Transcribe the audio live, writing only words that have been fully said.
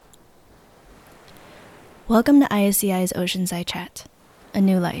Welcome to ISCI's Oceanside Chat, a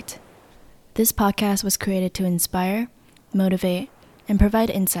new light. This podcast was created to inspire, motivate, and provide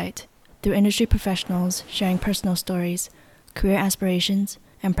insight through industry professionals sharing personal stories, career aspirations,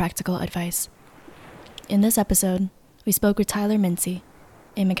 and practical advice. In this episode, we spoke with Tyler Mincey,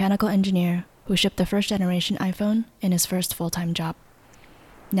 a mechanical engineer who shipped the first generation iPhone in his first full-time job.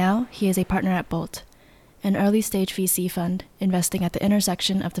 Now, he is a partner at L.I.T.E, an early-stage VC fund investing at the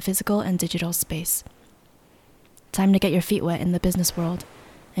intersection of the physical and digital space. Time to get your feet wet in the business world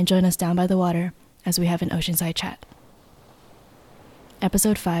and join us down by the water as we have an Oceanside Chat.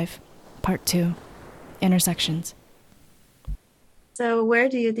 Episode 5, Part 2, Intersections. So where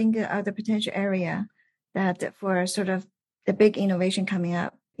do you think are the potential area that for sort of the big innovation coming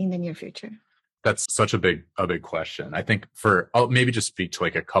up in the near future? That's such a big question. I think I'll maybe just speak to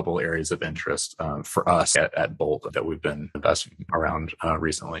like a couple areas of interest for us at L.I.T.E that we've been investing around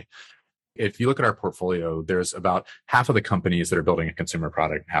recently. If you look at our portfolio, there's about half of the companies that are building a consumer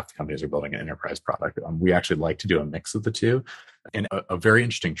product and half the companies are building an enterprise product. We actually like to do a mix of the two. And a very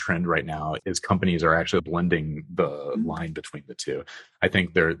interesting trend right now is companies are actually blending the line between the two. I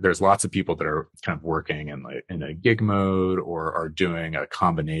think there's lots of people that are kind of working in a gig mode or are doing a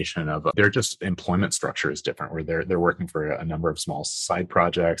combination of their just employment structure is different, where they're working for a number of small side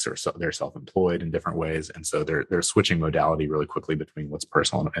projects or they're self-employed in different ways. And so they're switching modality really quickly between what's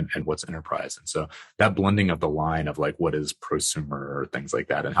personal and what's enterprise. And so that blending of the line of like what is prosumer or things like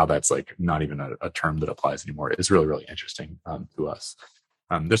that and how that's like not even a term that applies anymore is really, really interesting to us.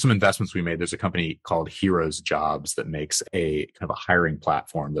 There's some investments we made. There's a company called Heroes Jobs that makes a kind of a hiring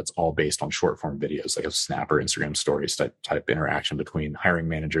platform that's all based on short form videos, like a Snap or Instagram stories type interaction between hiring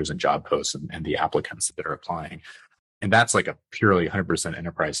managers and job posts and the applicants that are applying. And that's like a purely 100%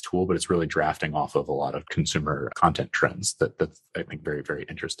 enterprise tool, but it's really drafting off of a lot of consumer content trends that's I think very, very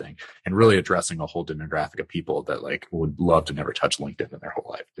interesting and really addressing a whole demographic of people that like would love to never touch LinkedIn in their whole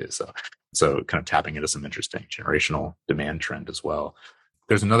life too. So kind of tapping into some interesting generational demand trend as well.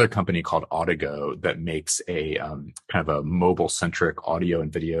 There's another company called Audigo that makes a kind of a mobile-centric audio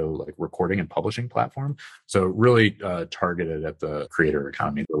and video like recording and publishing platform. So really targeted at the creator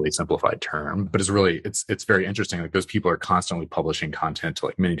economy, really simplified term, but it's very interesting. Like those people are constantly publishing content to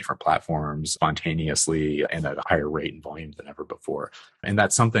like many different platforms spontaneously and at a higher rate and volume than ever before. And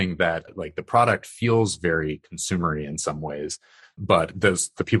that's something that like the product feels very consumery in some ways, but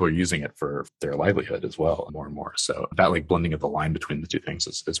the people are using it for their livelihood as well, more and more. So that like blending of the line between the two things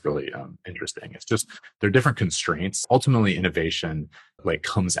is really interesting. It's just, there are different constraints. Ultimately, innovation like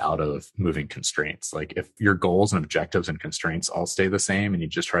comes out of moving constraints. Like if your goals and objectives and constraints all stay the same and you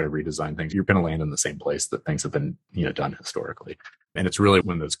just try to redesign things, you're going to land in the same place that things have been, done historically. And it's really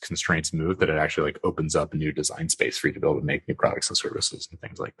when those constraints move that it actually like opens up a new design space for you to be able to make new products and services and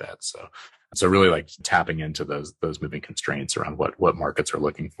things like that. So really like tapping into those moving constraints around what markets are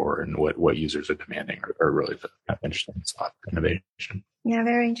looking for and what users are demanding are really the kind of interesting spot for innovation. Yeah,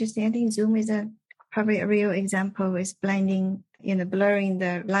 very interesting. I think Zoom is probably a real example is blending, blurring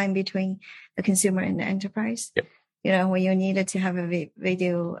the line between the consumer and the enterprise. Yep. When you needed to have a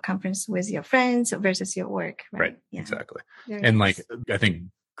video conference with your friends versus your work. Right. Yeah. Exactly. Very and nice. like, I think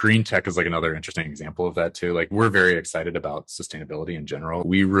green tech is like another interesting example of that too. Like we're very excited about sustainability in general.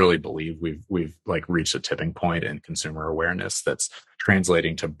 We really believe we've like reached a tipping point in consumer awareness that's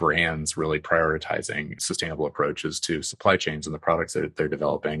translating to brands really prioritizing sustainable approaches to supply chains and the products that they're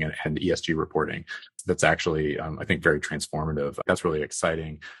developing and ESG reporting. That's actually, I think, very transformative. That's really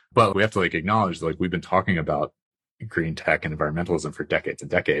exciting. But we have to like acknowledge, like we've been talking about green tech and environmentalism for decades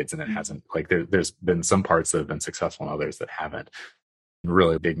and decades, and it hasn't like there's been some parts that have been successful and others that haven't.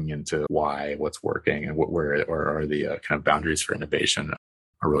 Really digging into why, what's working, and where are the kind of boundaries for innovation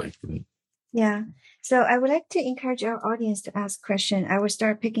are really important. Yeah. So I would like to encourage our audience to ask questions. I will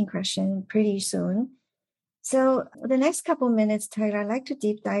start picking questions pretty soon. So the next couple of minutes, Tyler, I'd like to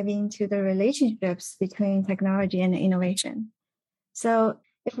deep dive into the relationships between technology and innovation. So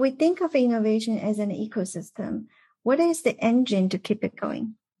if we think of innovation as an ecosystem, what is the engine to keep it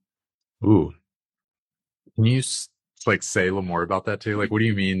going? Ooh, can you like say a little more about that too? Like, what do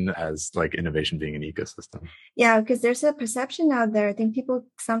you mean as like innovation being an ecosystem? Yeah, because there's a perception out there. I think people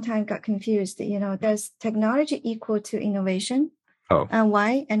sometimes got confused. Does technology equal to innovation? Oh, and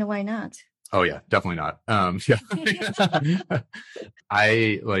why not? Oh yeah, definitely not. Yeah,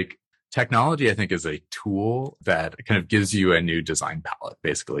 technology, I think, is a tool that kind of gives you a new design palette,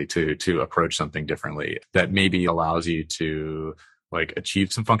 basically, to approach something differently that maybe allows you to like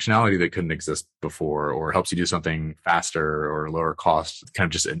achieve some functionality that couldn't exist before or helps you do something faster or lower cost, kind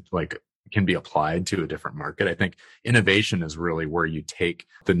of just like can be applied to a different market. I think innovation is really where you take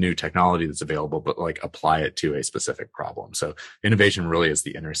the new technology that's available, but like apply it to a specific problem. So innovation really is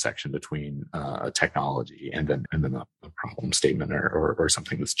the intersection between technology and then a problem statement or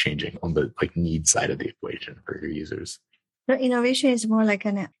something that's changing on the like need side of the equation for your users. So innovation is more like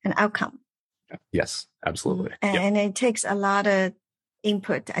an outcome. Yes, absolutely. And it takes a lot of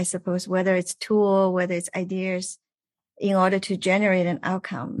input, I suppose, whether it's tool, whether it's ideas, in order to generate an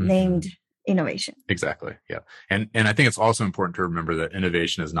outcome named innovation. Exactly. Yeah. And I think it's also important to remember that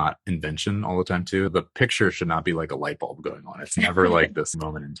innovation is not invention all the time too. The picture should not be like a light bulb going on. It's never like this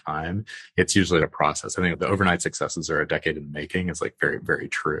moment in time. It's usually a process. I think the overnight successes are a decade in the making is like very, very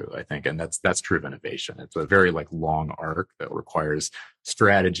true, I think. And that's true of innovation. It's a very like long arc that requires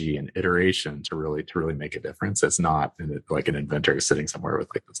strategy and iteration to really make a difference. It's not like an inventor sitting somewhere with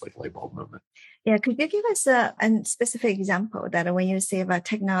like this like light bulb moment. Yeah. Could you give us a specific example that when you say about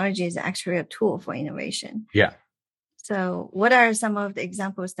technology is actually a tool for innovation? Yeah. So what are some of the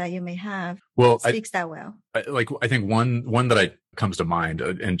examples that you may have? Well, speaks that well. I think one that comes to mind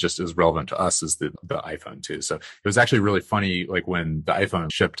and just is relevant to us is the iPhone too. So it was actually really funny. Like when the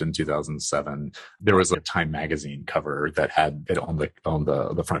iPhone shipped in 2007, there was a Time magazine cover that had it on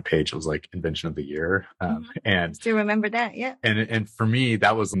the front page. It was like Invention of the Year. And still remember that. Yeah. And for me,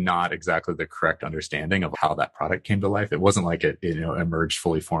 that was not exactly the correct understanding of how that product came to life. It wasn't like it, emerged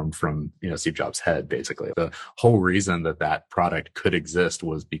fully formed from, Steve Jobs' head, basically. The whole reason that product could exist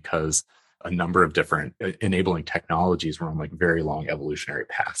was because a number of different enabling technologies were on like very long evolutionary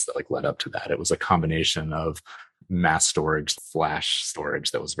paths that like led up to that. It was a combination of mass storage, flash storage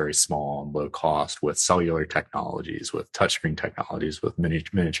that was very small and low cost, with cellular technologies, with touchscreen technologies, with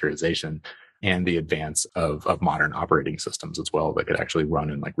miniaturization, and the advance of modern operating systems as well that could actually run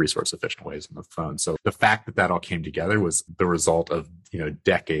in like resource efficient ways on the phone. So the fact that all came together was the result of,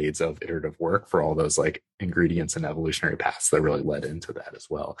 decades of iterative work for all those like ingredients and evolutionary paths that really led into that as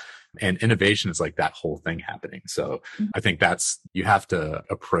well. And innovation is like that whole thing happening. So I think you have to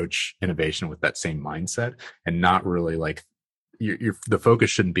approach innovation with that same mindset and not really like the focus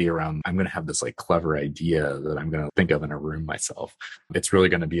shouldn't be around, I'm going to have this like clever idea that I'm going to think of in a room myself. It's really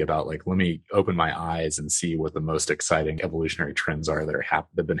going to be about like, let me open my eyes and see what the most exciting evolutionary trends are that have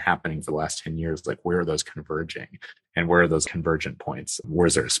been happening for the last 10 years. Like, where are those converging and where are those convergent points?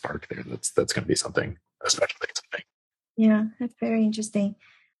 Where's there a spark there? That's going to be something especially exciting. Yeah, that's very interesting.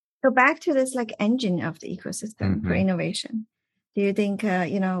 So back to this like engine of the ecosystem for innovation. Do you think,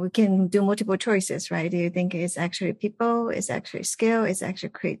 we can do multiple choices, right? Do you think it's actually people, it's actually skill, it's actually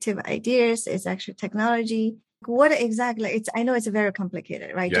creative ideas, it's actually technology? What exactly? I know it's very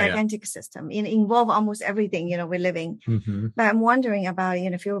complicated, right? Yeah, Gigantic system. It involves almost everything, we're living. But I'm wondering about,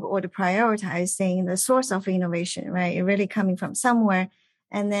 if you were to prioritize saying the source of innovation, right? It really coming from somewhere.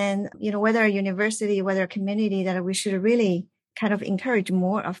 And then, whether a university, whether a community, that we should really kind of encourage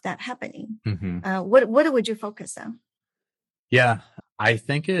more of that happening. What would you focus on? Yeah, I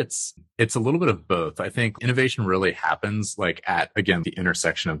think it's a little bit of both. I think innovation really happens like at, again, the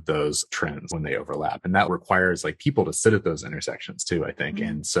intersection of those trends when they overlap. And that requires like people to sit at those intersections too, I think.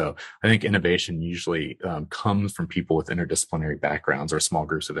 And so I think innovation usually comes from people with interdisciplinary backgrounds or small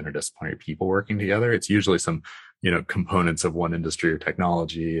groups of interdisciplinary people working together. It's usually some components of one industry or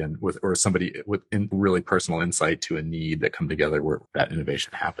technology and or somebody with really personal insight to a need that come together where that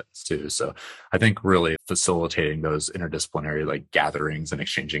innovation happens too. So I think really facilitating those interdisciplinary like gatherings and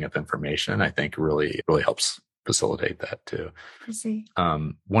exchanging of information, I think really helps facilitate that too. I see.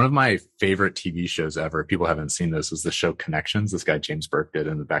 One of my favorite TV shows ever, if people haven't seen this, is the show Connections. This guy James Burke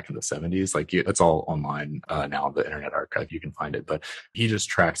did back in the 70s. Like it's all online now, the Internet Archive, you can find it. But he just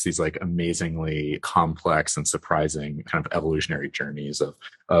tracks these like amazingly complex and surprising kind of evolutionary journeys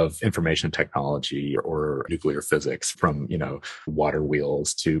of information technology or nuclear physics, from water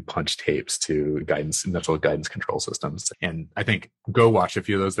wheels to punch tapes to mental guidance control systems. And I think go watch a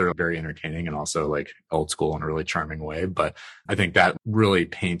few of those. They're very entertaining and also like old school in a really charming way. But I think that really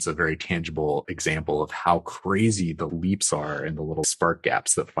paints a very tangible example of how crazy the leaps are and the little spark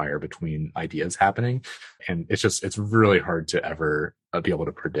gaps that fire between ideas happening. And it's really hard to ever be able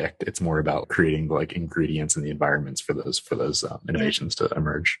to predict. It's more about creating like ingredients and the environments for those innovations to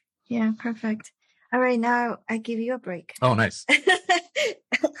emerge. Yeah, perfect. All right, now I give you a break. Oh, nice.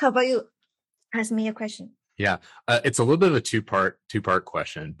 How about you ask me a question? Yeah, it's a little bit of a two-part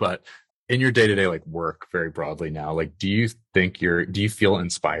question, but in your day-to-day like work very broadly now, like do you feel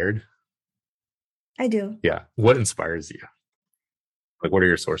inspired? I do. Yeah. What inspires you? Like what are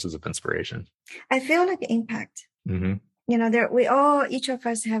your sources of inspiration? I feel like impact. Each of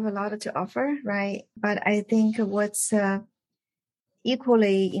us have a lot to offer, right? But I think what's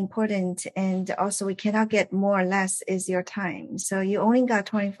equally important. And also we cannot get more or less is your time. So you only got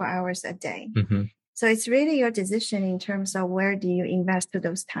 24 hours a day. Mm-hmm. So it's really your decision in terms of where do you invest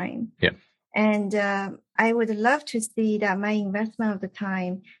those time. Yeah. And I would love to see that my investment of the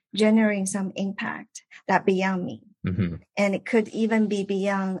time generating some impact that beyond me. Mm-hmm. And it could even be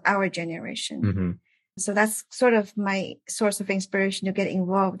beyond our generation. Mm-hmm. So that's sort of my source of inspiration to get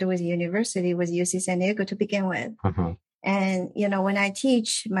involved with university, with UC San Diego to begin with. Uh-huh. And, when I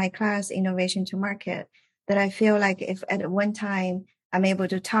teach my class Innovation to Market, that I feel like if at one time I'm able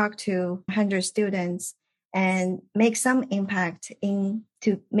to talk to 100 students and make some impact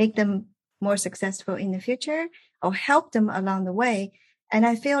to make them more successful in the future or help them along the way. And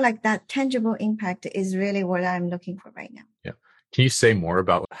I feel like that tangible impact is really what I'm looking for right now. Yeah. Can you say more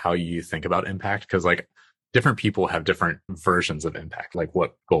about how you think about impact? Because different people have different versions of impact, like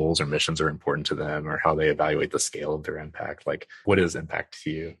what goals or missions are important to them or how they evaluate the scale of their impact. Like what is impact to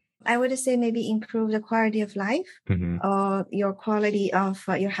you? I would say maybe improve the quality of life or your quality of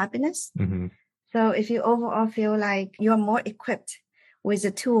your happiness. Mm-hmm. So if you overall feel like you're more equipped with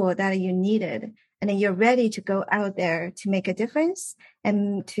the tool that you needed, and then you're ready to go out there to make a difference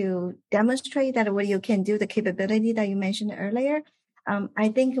and to demonstrate that what you can do, the capability that you mentioned earlier. I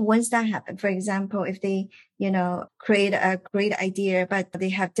think once that happens, for example, if they, create a great idea, but they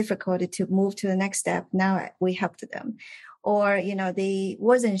have difficulty to move to the next step, now we helped them. Or, they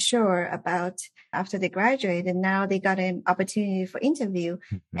wasn't sure about after they graduated, and now they got an opportunity for interview.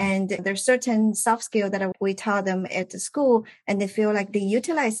 Mm-hmm. And there's certain soft skill that we taught them at the school, and they feel like they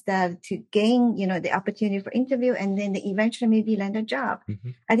utilize that to gain, the opportunity for interview, and then they eventually maybe land a job.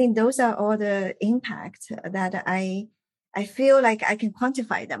 Mm-hmm. I think those are all the impacts that I feel like I can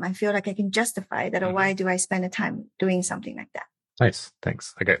quantify them. I feel like I can justify that. Or why do I spend the time doing something like that? Nice.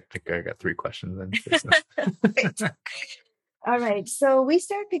 Thanks. I got 3 questions then. All right. So we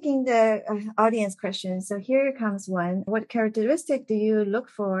start picking the audience questions. So here comes one. What characteristic do you look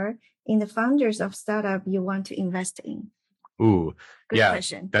for in the founders of startup you want to invest in? Ooh, Good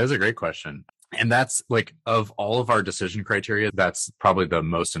question. That is a great question. And that's of all of our decision criteria, that's probably the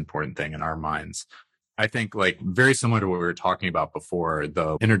most important thing in our minds. I think very similar to what we were talking about before,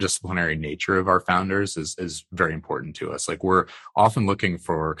 the interdisciplinary nature of our founders is very important to us. We're often looking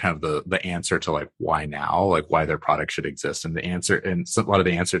for kind of the answer to why now, why their product should exist. And a lot of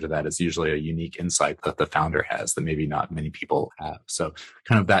the answer to that is usually a unique insight that the founder has that maybe not many people have. So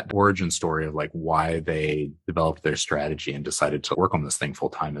kind of that origin story of why they developed their strategy and decided to work on this thing full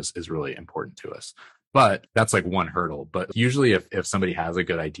time is really important to us. But that's one hurdle. But usually if somebody has a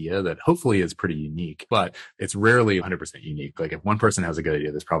good idea that hopefully is pretty unique, but it's rarely 100% unique. If one person has a good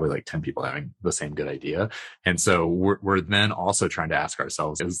idea, there's probably 10 people having the same good idea. And so we're then also trying to ask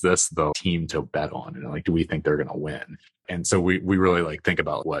ourselves, is this the team to bet on? And do we think they're going to win? And so we really think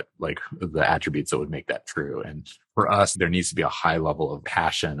about what the attributes that would make that true. And for us, there needs to be a high level of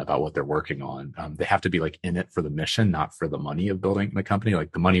passion about what they're working on. They have to be in it for the mission, not for the money of building the company.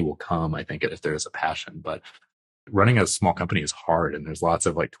 The money will come, I think, if there's a passion. But running a small company is hard, and there's lots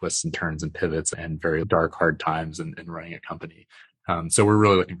of twists and turns and pivots and very dark, hard times in running a company. So we're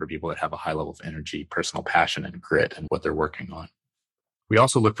really looking for people that have a high level of energy, personal passion, and grit in what they're working on. We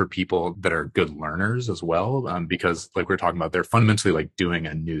also look for people that are good learners as well, because we were talking about, they're fundamentally doing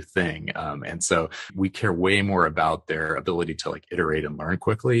a new thing. And so we care way more about their ability to iterate and learn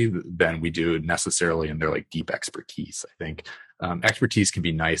quickly than we do necessarily in their deep expertise. I think expertise can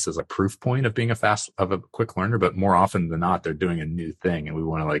be nice as a proof point of being a quick learner, but more often than not, they're doing a new thing. And we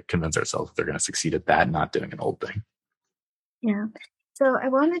want to convince ourselves that they're going to succeed at that, not doing an old thing. Yeah. So I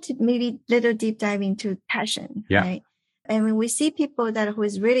wanted to maybe little deep dive into passion. Yeah. Right? And when we see people who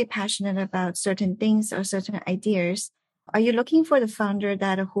is really passionate about certain things or certain ideas, are you looking for the founder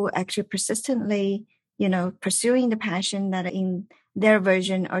who actually persistently, pursuing the passion that in their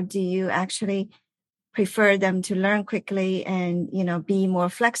version, or do you actually prefer them to learn quickly and, be more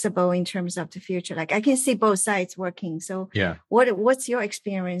flexible in terms of the future? I can see both sides working. So yeah, what's your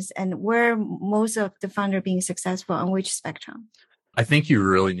experience, and where most of the founder being successful on which spectrum? I think you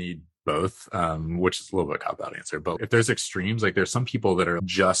really need both, which is a little bit a cop-out answer. But if there's extremes, there's some people that are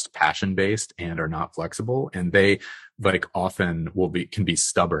just passion-based and are not flexible, and they often can be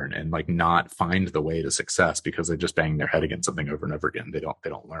stubborn and not find the way to success because they just bang their head against something over and over again. They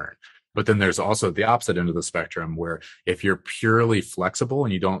don't learn. But then there's also the opposite end of the spectrum, where if you're purely flexible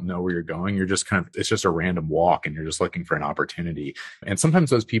and you don't know where you're going, you're just it's just a random walk and you're just looking for an opportunity. And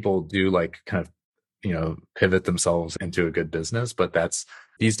sometimes those people do kind of pivot themselves into a good business. But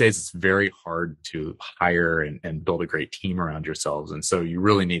these days, it's very hard to hire and build a great team around yourselves. And so you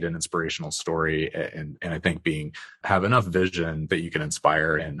really need an inspirational story. And I think have enough vision that you can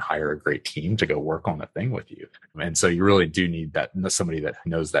inspire and hire a great team to go work on the thing with you. And so you really do need somebody that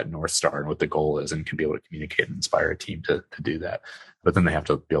knows that North Star and what the goal is and can be able to communicate and inspire a team to do that. But then they have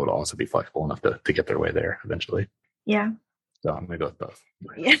to be able to also be flexible enough to get their way there eventually. Yeah. So I'm going to go with both.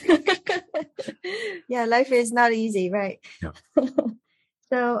 Yeah. Yeah, life is not easy, right? Yeah.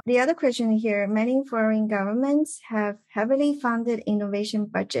 So the other question here, many foreign governments have heavily funded innovation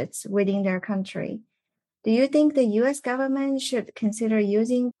budgets within their country. Do you think the US government should consider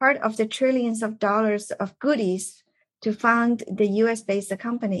using part of the trillions of dollars of goodies to fund the US-based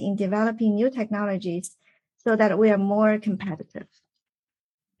company in developing new technologies so that we are more competitive?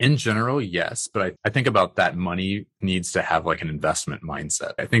 In general, yes. But I think about that money needs to have like an investment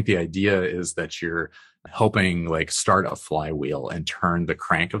mindset. I think the idea is that you're helping like start a flywheel and turn the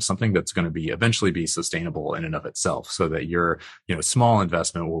crank of something that's going to eventually be sustainable in and of itself, so that your small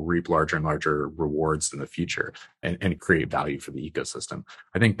investment will reap larger and larger rewards in the future and create value for the ecosystem.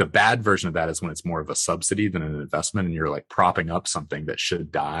 I think the bad version of that is when it's more of a subsidy than an investment, and you're like propping up something that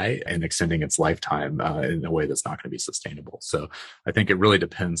should die and extending its lifetime in a way that's not going to be sustainable. So I think it really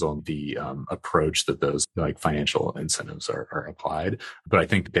depends on the approach that those like financial incentives are applied. But I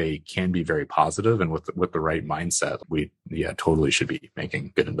think they can be very positive, and with the right mindset, we totally should be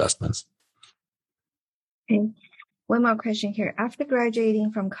making good investments. Okay. One more question here. After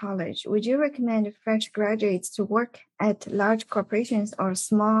graduating from college, would you recommend fresh graduates to work at large corporations or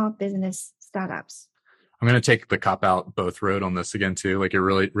small business startups? I'm going to take the cop-out both road on this again, too. Like, it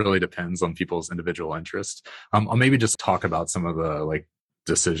really, really depends on people's individual interests. I'll maybe just talk about some of the like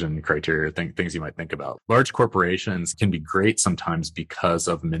decision criteria, things you might think about. Large corporations can be great sometimes because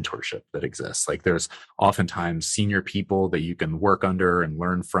of mentorship that exists. Like, there's oftentimes senior people that you can work under and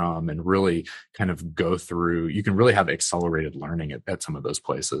learn from and really kind of go through. You can really have accelerated learning at some of those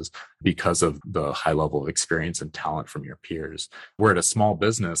places because of the high level of experience and talent from your peers. Where at a small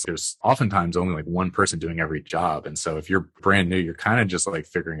business, there's oftentimes only like one person doing every job. And so if you're brand new, you're kind of just like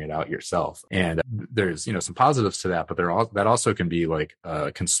figuring it out yourself. And there's, some positives to that, but that also can be like,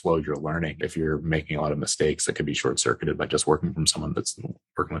 can slow your learning. If you're making a lot of mistakes, that could be short-circuited by just working with someone that's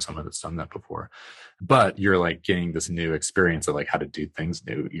done that before. But you're like getting this new experience of like how to do things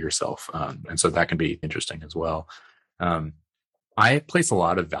new yourself. And so that can be interesting as well. I place a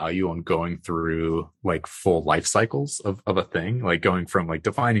lot of value on going through like full life cycles of a thing, like going from like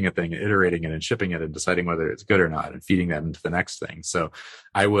defining a thing and iterating it and shipping it and deciding whether it's good or not and feeding that into the next thing. So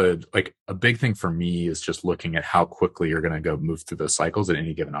I would like, a big thing for me is just looking at how quickly you're going to move through those cycles at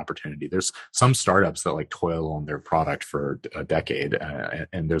any given opportunity. There's some startups that like toil on their product for a decade.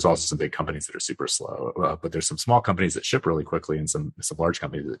 And there's also some big companies that are super slow, but there's some small companies that ship really quickly and some large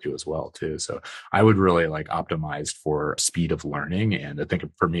companies that do as well too. So I would really like optimize for speed of learning. And I think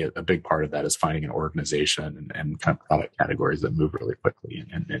for me, a big part of that is finding an organization and kind of product categories that move really quickly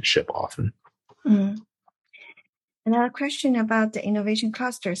and ship often. Mm. Another question about the innovation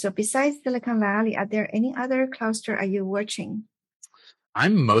cluster. So besides Silicon Valley, are there any other cluster are you watching?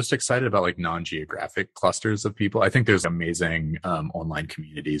 I'm most excited about like non-geographic clusters of people. I think there's amazing online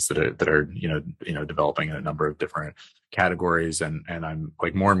communities that are developing in a number of different categories, and I'm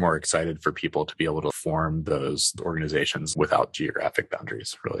like more and more excited for people to be able to form those organizations without geographic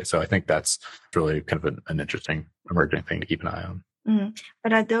boundaries, really. So I think that's really kind of an interesting emerging thing to keep an eye on. Mm.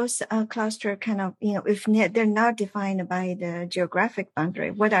 But are those cluster kind of, if they're not defined by the geographic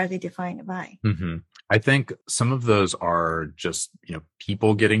boundary, what are they defined by? Mm-hmm. I think some of those are just,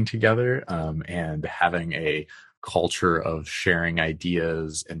 people getting together and having a culture of sharing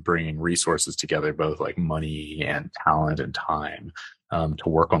ideas and bringing resources together, both like money and talent and time to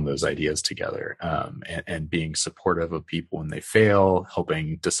work on those ideas together and being supportive of people when they fail,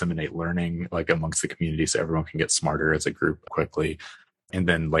 helping disseminate learning like amongst the community so everyone can get smarter as a group quickly. And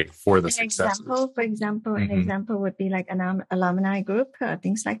then like for the successes. For example, an example would be like an alumni group,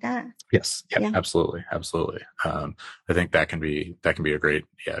 things like that. Yes. Yeah. Absolutely. I think that can be a great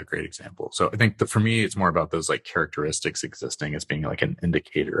example. So I think that for me, it's more about those like characteristics existing as being like an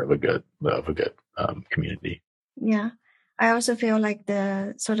indicator of a good community. Yeah. I also feel like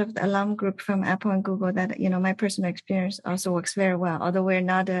the sort of the alum group from Apple and Google that, my personal experience also works very well, although we're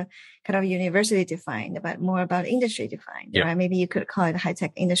not a kind of university defined, but more about industry defined, right? Maybe you could call it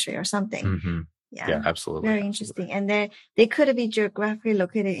high-tech industry or something. Mm-hmm. Yeah, absolutely. Very interesting. And they could be geographically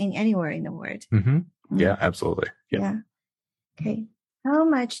located in anywhere in the world. Mm-hmm. Yeah, absolutely. Yeah. Okay. How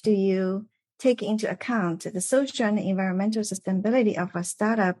much do you take into account the social and environmental sustainability of a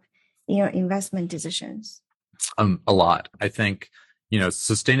startup in your investment decisions? A lot. I think,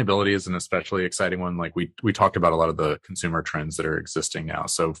 sustainability is an especially exciting one. Like we talked about a lot of the consumer trends that are existing now.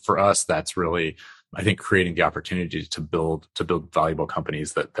 So for us, that's really, I think, creating the opportunity to build valuable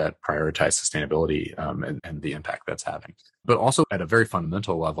companies that prioritize sustainability, and the impact that's having. But also at a very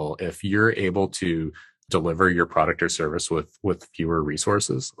fundamental level, if you're able to deliver your product or service with fewer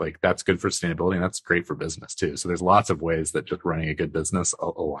resources, like that's good for sustainability, and that's great for business too. So there's lots of ways that just running a good business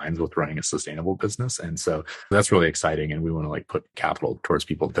aligns with running a sustainable business. And so that's really exciting. And we want to like put capital towards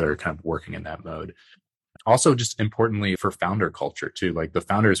people that are kind of working in that mode. Also, just importantly for founder culture too, like the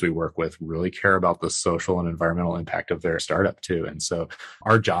founders we work with really care about the social and environmental impact of their startup too. And so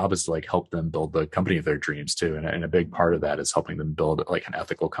our job is to like help them build the company of their dreams too. And a big part of that is helping them build like an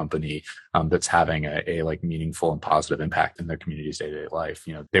ethical company that's having a like meaningful and positive impact in their community's day-to-day life.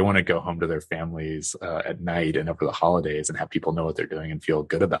 They want to go home to their families at night and over the holidays and have people know what they're doing and feel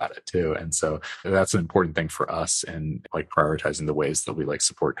good about it too. And so that's an important thing for us, and like prioritizing the ways that we like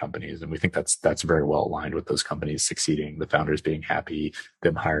support companies. And we think that's very well aligned with those companies succeeding, the founders being happy,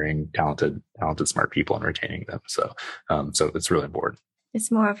 them hiring talented, smart people and retaining them. So it's really important. It's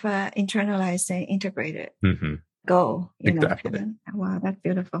more of a internalized and integrated goal. Exactly. Wow, that's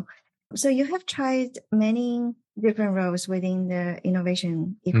beautiful. So you have tried many different roles within the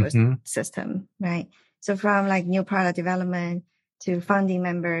innovation ecosystem, right? So from like new product development to founding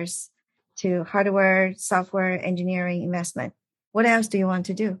members to hardware, software, engineering, investment. What else do you want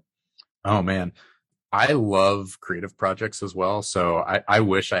to do? Oh man, I love creative projects as well. So I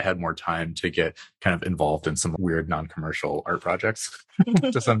wish I had more time to get kind of involved in some weird non-commercial art projects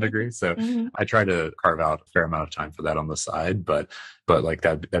to some degree. So I try to carve out a fair amount of time for that on the side, but like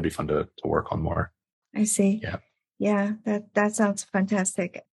that'd be fun to work on more. I see. Yeah. Yeah, that sounds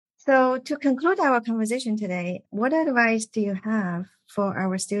fantastic. So to conclude our conversation today, what advice do you have for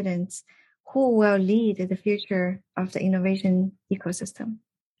our students who will lead the future of the innovation ecosystem?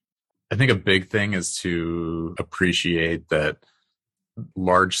 I think a big thing is to appreciate that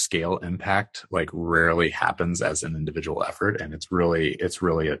large scale impact like rarely happens as an individual effort, and it's really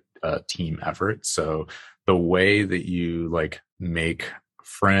a team effort. So the way that you like make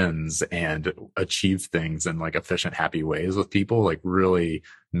friends and achieve things in like efficient, happy ways with people like really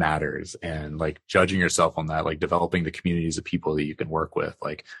matters. And like judging yourself on that, like developing the communities of people that you can work with,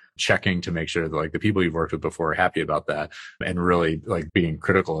 like checking to make sure that like the people you've worked with before are happy about that, and really like being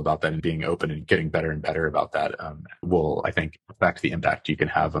critical about that and being open and getting better and better about that will, I think, affect the impact you can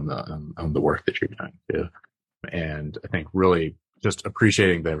have on the work that you're doing too. And I think really just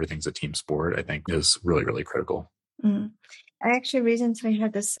appreciating that everything's a team sport, I think, is really, really critical. I actually recently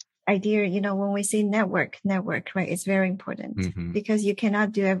had this idea, when we say network, right? It's very important because you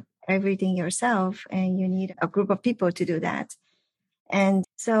cannot do everything yourself, and you need a group of people to do that. And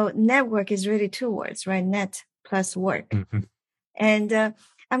so network is really two words, right? Net plus work. And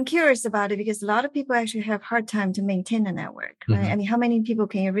I'm curious about it because a lot of people actually have a hard time to maintain a network, right? I mean, how many people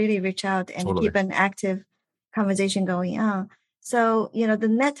can you really reach out and keep an active conversation going on? So, the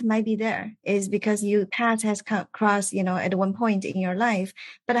net might be there is because you paths has crossed, at one point in your life.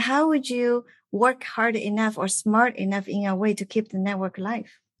 But how would you work hard enough or smart enough in a way to keep the network alive?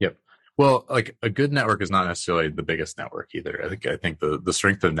 Yep. Well, like a good network is not necessarily the biggest network either. I think the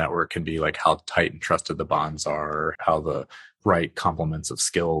strength of the network can be like how tight and trusted the bonds are, how the right complements of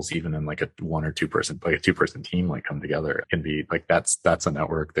skills, even in like a 1 or 2 person, like a 2-person team, like come together. It can be like, that's a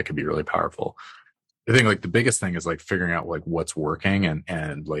network that can be really powerful. I think like the biggest thing is like figuring out like what's working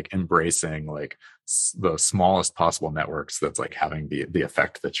and like embracing like the smallest possible networks that's like having the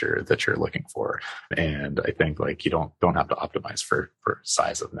effect that you're looking for. And I think like you don't have to optimize for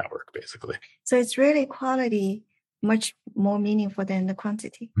size of network basically. So it's really quality much more meaningful than the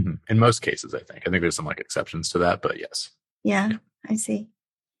quantity. In most cases, I think there's some like exceptions to that, but yes. Yeah. I see.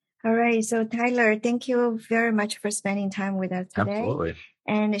 All right. So Tyler, thank you very much for spending time with us today. Absolutely.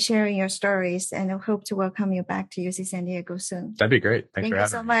 And sharing your stories. And I hope to welcome you back to UC San Diego soon. That'd be great. Thank you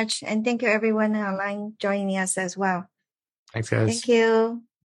so much. And thank you everyone online joining us as well. Thanks, guys. Thank you.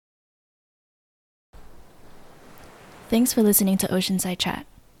 Thanks for listening to Oceanside Chat.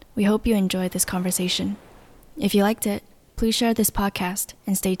 We hope you enjoyed this conversation. If you liked it, please share this podcast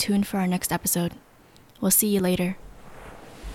and stay tuned for our next episode. We'll see you later.